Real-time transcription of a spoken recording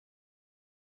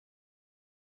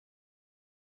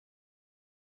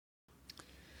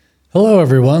Hello,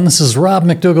 everyone. This is Rob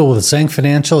McDougall with Zank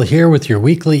Financial here with your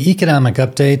weekly economic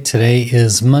update. Today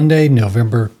is Monday,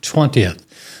 November 20th.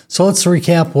 So let's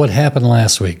recap what happened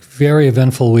last week. Very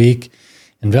eventful week.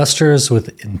 Investors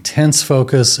with intense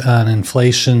focus on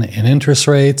inflation and interest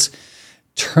rates.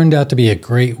 Turned out to be a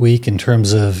great week in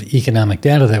terms of economic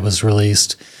data that was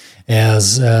released,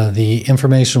 as the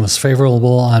information was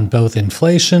favorable on both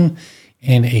inflation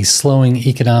and a slowing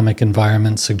economic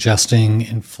environment, suggesting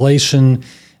inflation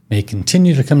may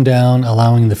continue to come down,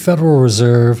 allowing the Federal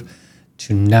Reserve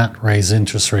to not raise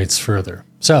interest rates further.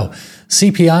 So,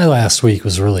 CPI last week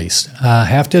was released. I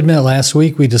have to admit, last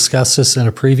week we discussed this in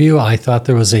a preview. I thought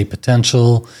there was a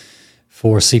potential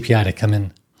for CPI to come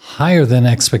in higher than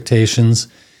expectations.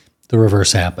 The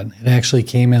reverse happened. It actually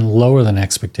came in lower than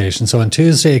expectations. So on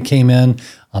Tuesday, it came in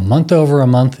a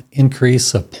month-over-month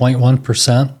increase of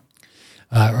 0.1%.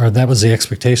 Or that was the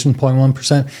expectation,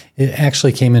 0.1%. It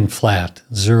actually came in flat,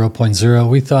 0.0.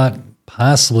 We thought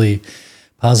possibly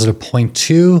positive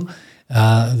 0.2.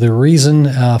 The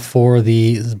reason for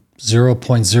the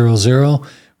 0.00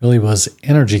 really was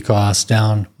energy costs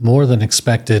down more than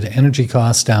expected. Energy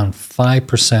costs down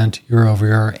 5% year over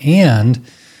year. And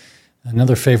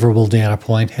another favorable data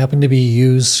point happened to be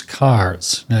used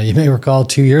cars. Now, you may recall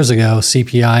 2 years ago,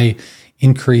 CPI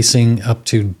increasing up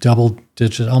to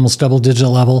almost double-digit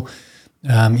level,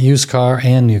 used car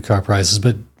and new car prices,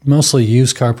 but mostly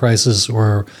used car prices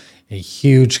were a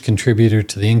huge contributor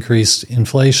to the increased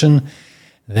inflation.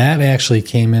 That actually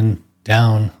came in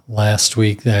down last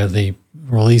week. The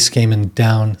release came in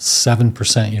down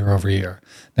 7% year over year.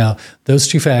 Now, those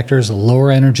two factors,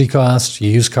 lower energy costs,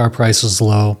 used car prices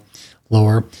lower,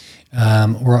 were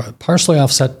partially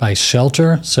offset by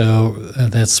shelter. So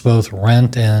that's both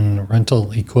rent and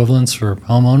rental equivalents for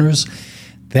homeowners.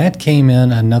 That came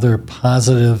in another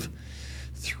positive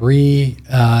nearly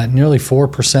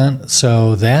 4%.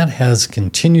 So that has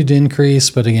continued to increase,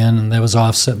 but again, that was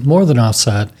more than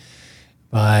offset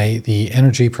by the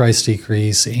energy price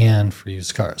decrease and for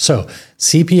used cars. So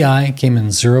CPI came in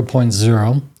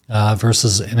 0.0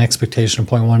 versus an expectation of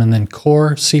 0.1, and then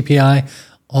core CPI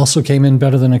also came in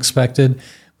better than expected.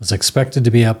 Was expected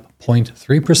to be up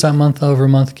 0.3% month over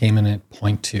month, came in at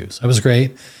 0.2. So that was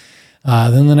great.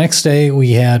 Then the next day,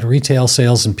 we had retail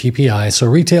sales and PPI. So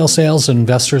retail sales,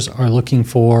 investors are looking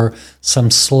for some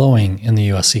slowing in the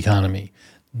U.S. economy.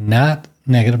 Not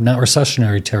negative, not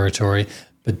recessionary territory,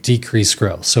 but decreased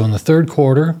growth. So in the third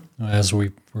quarter, as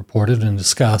we reported and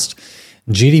discussed,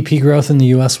 GDP growth in the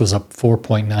U.S. was up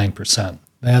 4.9%.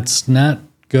 That's not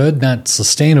good, not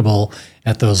sustainable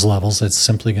at those levels. It's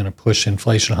simply going to push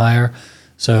inflation higher.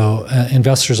 So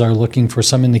investors are looking for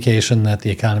some indication that the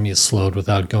economy has slowed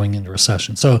without going into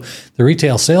recession. So the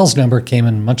retail sales number came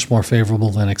in much more favorable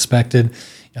than expected.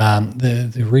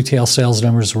 The retail sales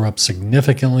numbers were up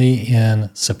significantly in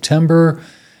September,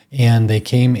 and they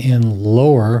came in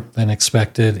lower than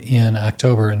expected in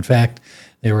October. In fact,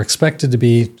 they were expected to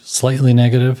be slightly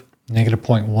negative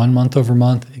 0.1 month over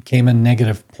month. It came in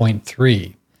negative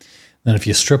 0.3. Then if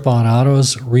you strip out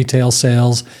autos, retail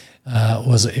sales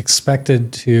was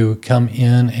expected to come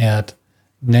in at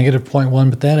negative 0.1,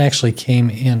 but that actually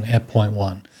came in at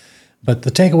 0.1. But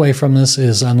the takeaway from this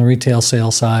is on the retail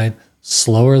sales side,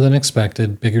 slower than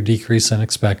expected, bigger decrease than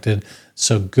expected.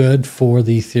 So good for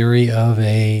the theory of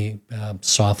a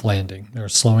soft landing or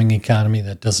slowing economy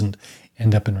that doesn't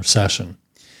end up in recession.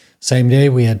 Same day,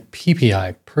 we had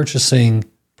PPI, Purchasing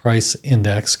Price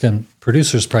Index,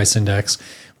 Producers Price Index,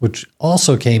 which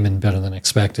also came in better than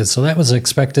expected. So that was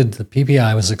expected, the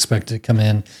PPI was expected to come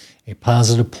in a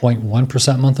positive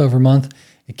 0.1% month over month.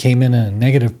 It came in at a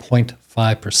negative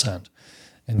 0.5%.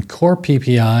 And core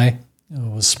PPI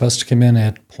was supposed to come in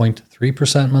at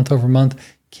 0.3% month over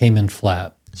month, came in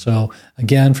flat. So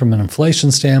again, from an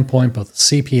inflation standpoint, both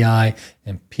CPI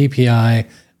and PPI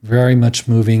very much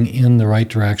moving in the right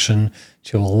direction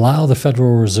to allow the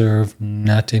Federal Reserve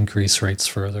not to increase rates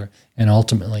further and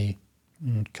ultimately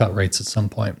cut rates at some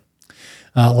point.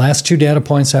 Last two data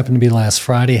points happened to be last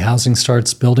Friday. Housing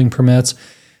starts, building permits.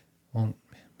 Won't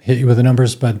hit you with the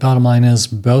numbers, but bottom line is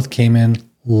both came in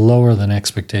lower than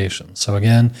expectations. So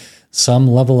again, some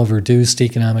level of reduced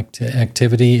economic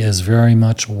activity is very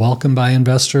much welcomed by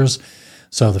investors.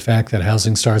 So the fact that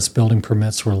housing starts, building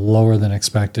permits were lower than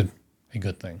expected, a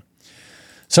good thing.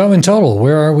 So in total,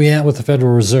 where are we at with the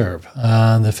Federal Reserve?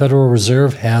 The Federal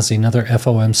Reserve has another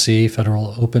FOMC,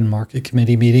 Federal Open Market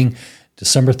Committee meeting,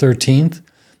 December 13th.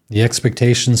 The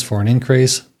expectations for an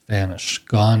increase vanished,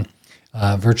 gone.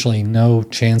 Virtually no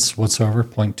chance whatsoever,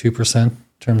 0.2% in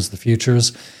terms of the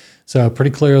futures. So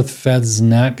pretty clear the Fed's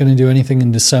not going to do anything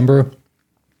in December.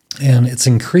 And it's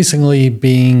increasingly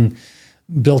being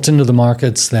built into the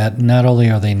markets that not only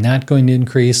are they not going to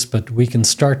increase, but we can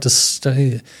start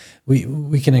to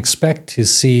we can expect to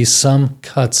see some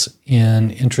cuts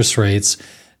in interest rates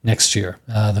next year.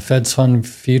 The Fed's fund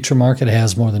future market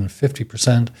has more than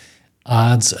 50%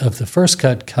 odds of the first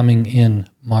cut coming in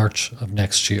March of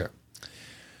next year.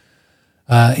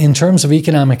 In terms of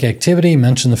economic activity,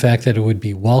 mentioned the fact that it would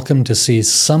be welcome to see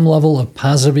some level of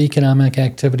positive economic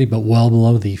activity, but well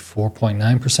below the 4.9%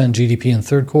 GDP in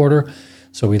third quarter.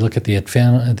 So we look at the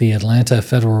Atlanta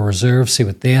Federal Reserve, see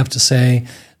what they have to say.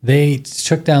 They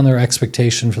took down their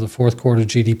expectation for the fourth quarter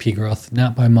GDP growth,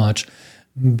 not by much,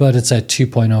 but it's at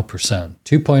 2.0%.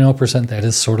 2.0%, that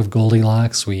is sort of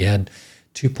Goldilocks. We had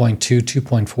 2.2,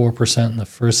 2.4% in the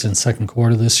first and second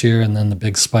quarter this year, and then the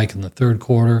big spike in the third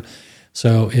quarter.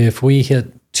 So if we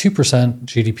hit 2%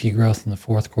 GDP growth in the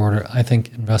fourth quarter, I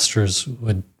think investors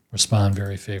would respond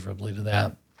very favorably to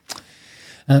that.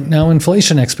 Now,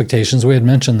 inflation expectations, we had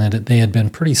mentioned that they had been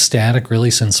pretty static really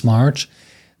since March.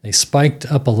 They spiked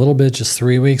up a little bit just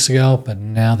 3 weeks ago, but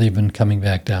now they've been coming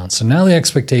back down. So now the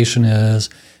expectation is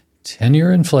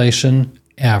 10-year inflation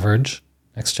average,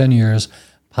 next 10 years,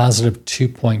 positive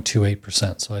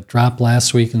 2.28%. So it dropped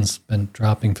last week and it's been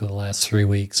dropping for the last 3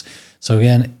 weeks. So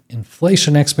again,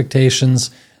 inflation expectations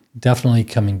definitely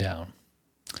coming down.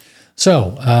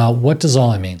 So what does all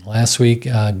I mean? Last week,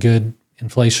 good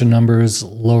inflation numbers,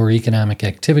 lower economic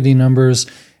activity numbers.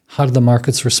 How did the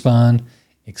markets respond?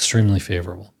 Extremely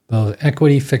favorable. Both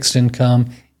equity, fixed income,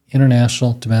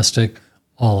 international, domestic,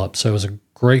 all up. So it was a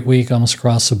great week almost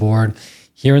across the board.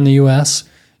 Here in the U.S.,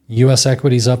 U.S.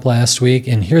 equities up last week.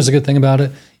 And here's the good thing about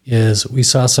it is we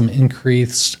saw some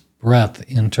increased breadth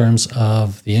in terms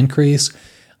of the increase.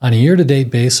 On a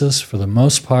year-to-date basis, for the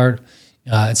most part,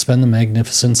 it's been the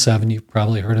Magnificent Seven. You've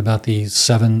probably heard about the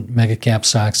 7 mega cap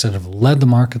stocks that have led the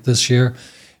market this year.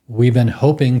 We've been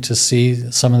hoping to see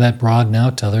some of that broaden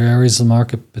out to other areas of the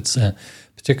market, but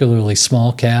particularly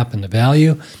small cap and the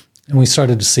value. And we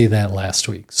started to see that last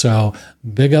week. So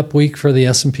big up week for the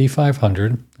S&P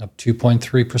 500, up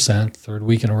 2.3%, third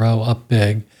week in a row, up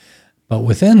big. But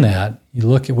within that,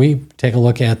 we take a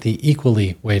look at the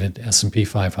equally weighted S&P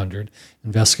 500,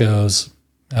 Invesco's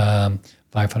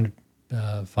 500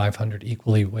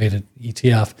 equally weighted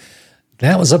ETF.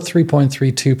 That was up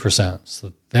 3.32%.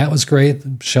 So that was great,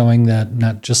 showing that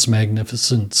not just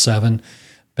Magnificent Seven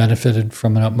benefited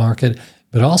from an up market,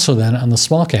 but also then on the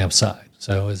small cap side.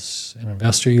 So as an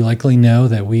investor, you likely know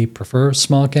that we prefer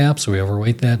small caps, so we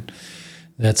overweight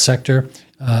that sector.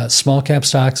 Small cap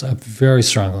stocks up very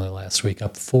strongly last week,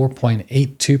 up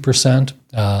 4.82%.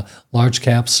 Large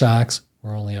cap stocks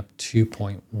were only up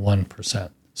 2.1%.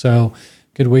 So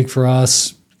good week for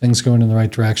us, things going in the right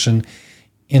direction.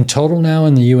 In total now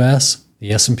in the U.S.,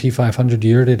 the S&P 500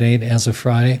 year-to-date as of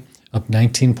Friday, up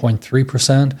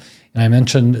 19.3%. And I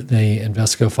mentioned the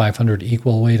Invesco 500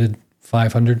 equal-weighted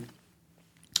 500.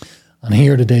 On a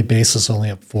year-to-date basis, only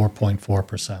up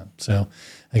 4.4%. So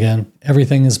again,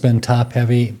 everything has been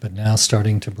top-heavy, but now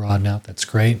starting to broaden out. That's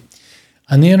great.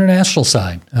 On the international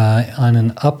side, on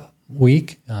an up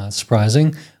week,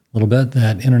 surprising a little bit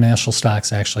that international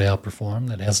stocks actually outperformed.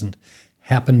 That hasn't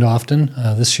happened often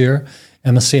this year.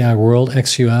 MSCI World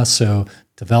ex-US, so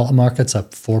developed markets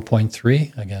up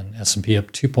 4.3. Again, S&P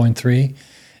up 2.3.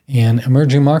 And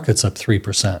emerging markets up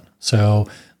 3%. So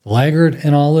the laggard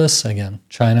in all this, again,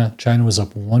 China was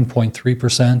up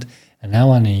 1.3%. And now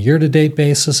on a year-to-date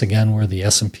basis, again, where the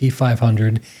S&P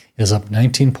 500 is up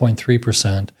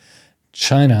 19.3%,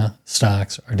 China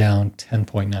stocks are down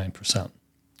 10.9%.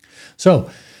 So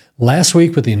last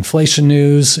week with the inflation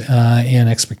news and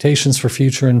expectations for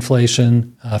future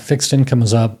inflation, fixed income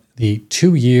was up. The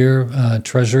 2-year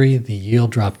Treasury, the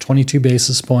yield dropped 22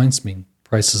 basis points, meaning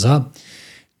price is up.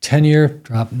 10-year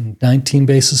dropped 19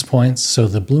 basis points. So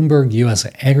the Bloomberg U.S.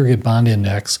 Aggregate Bond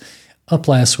Index up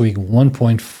last week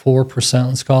 1.4%,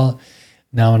 let's call it.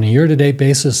 Now on a year-to-date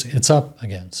basis, it's up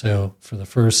again. So for the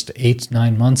first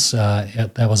 8-9 months,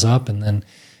 that was up, and then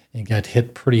it got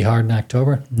hit pretty hard in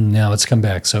October. Now it's come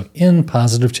back. So in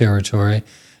positive territory.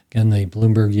 Again, the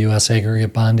Bloomberg U.S.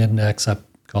 Aggregate Bond Index up,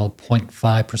 called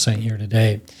 0.5%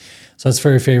 year-to-date. So that's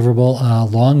very favorable.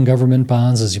 Long government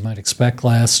bonds, as you might expect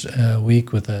last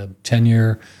week with a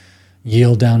 10-year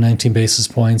yield down 19 basis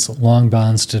points. Long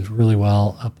bonds did really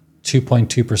well, up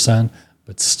 2.2%,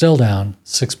 but still down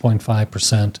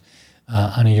 6.5%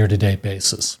 on a year-to-date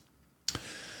basis.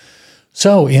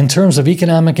 So in terms of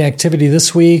economic activity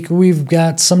this week, we've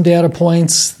got some data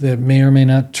points that may or may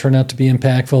not turn out to be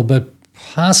impactful, but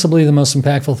possibly the most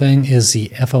impactful thing is the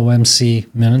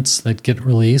FOMC minutes that get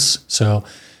released. So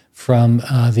from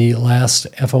the last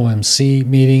FOMC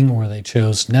meeting where they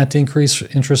chose not to increase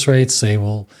interest rates. They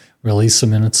will release the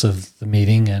minutes of the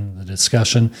meeting and the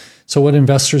discussion. So what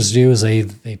investors do is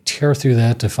they tear through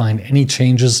that to find any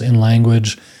changes in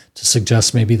language to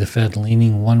suggest maybe the Fed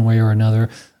leaning one way or another,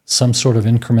 some sort of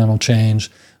incremental change.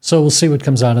 So we'll see what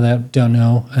comes out of that. Don't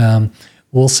know.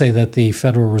 We'll say that the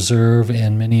Federal Reserve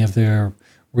and many of their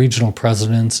regional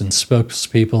presidents and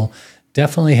spokespeople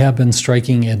definitely have been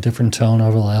striking a different tone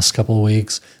over the last couple of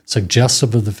weeks,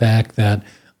 suggestive of the fact that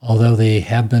although they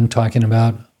have been talking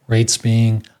about rates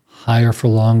being higher for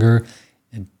longer,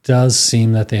 it does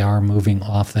seem that they are moving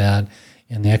off that,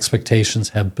 and the expectations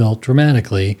have built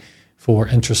dramatically for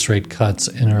interest rate cuts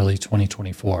in early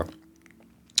 2024.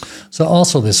 So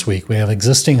also this week, we have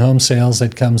existing home sales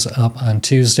that comes up on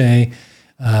Tuesday.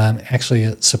 Actually,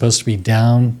 it's supposed to be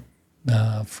down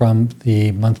from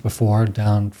the month before,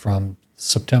 down from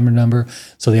September number.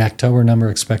 So the October number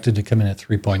expected to come in at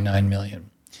 3.9 million.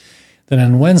 Then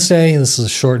on Wednesday, this is a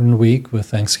shortened week with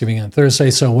Thanksgiving on Thursday.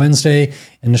 So Wednesday,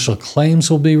 initial claims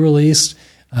will be released.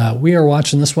 We are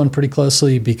watching this one pretty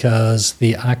closely because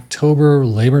the October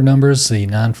labor numbers, the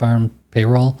non-farm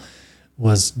payroll,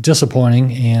 was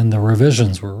disappointing, and the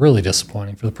revisions were really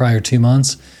disappointing for the prior 2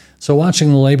 months. So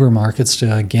watching the labor markets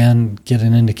to, again, get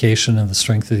an indication of the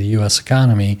strength of the U.S.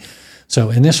 economy. So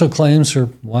initial claims are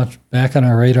back on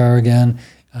our radar again.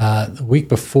 The week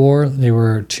before, they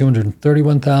were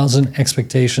 231,000.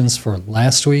 Expectations for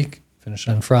last week, finished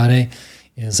on Friday,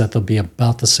 is that they'll be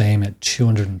about the same at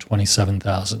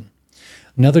 227,000.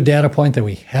 Another data point that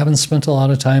we haven't spent a lot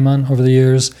of time on over the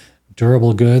years,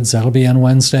 durable goods, that'll be on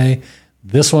Wednesday.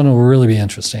 This one will really be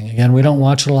interesting. Again, we don't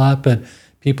watch it a lot, but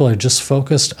people are just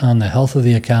focused on the health of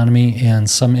the economy, and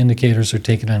some indicators are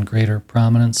taking on greater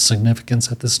prominence,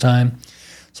 significance at this time.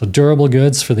 So durable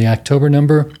goods for the October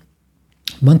number.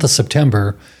 Month of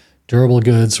September, durable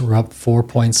goods were up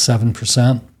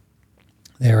 4.7%.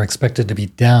 They are expected to be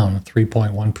down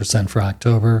 3.1% for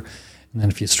October. And then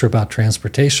if you strip out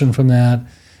transportation from that,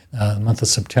 the month of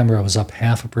September it was up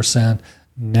 0.5%.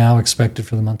 Now expected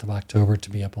for the month of October to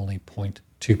be up only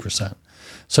 0.2%.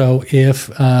 So if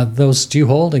those do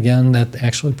hold, again, that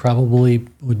actually probably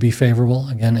would be favorable.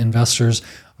 Again, investors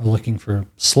are looking for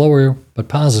slower but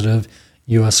positive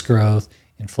U.S. growth,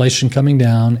 inflation coming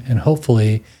down, and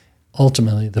hopefully,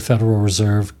 ultimately, the Federal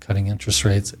Reserve cutting interest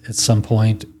rates at some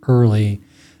point early,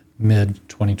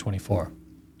 mid-2024.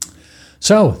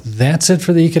 So that's it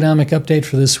for the economic update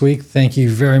for this week. Thank you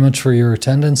very much for your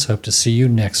attendance. Hope to see you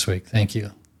next week. Thank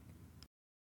you.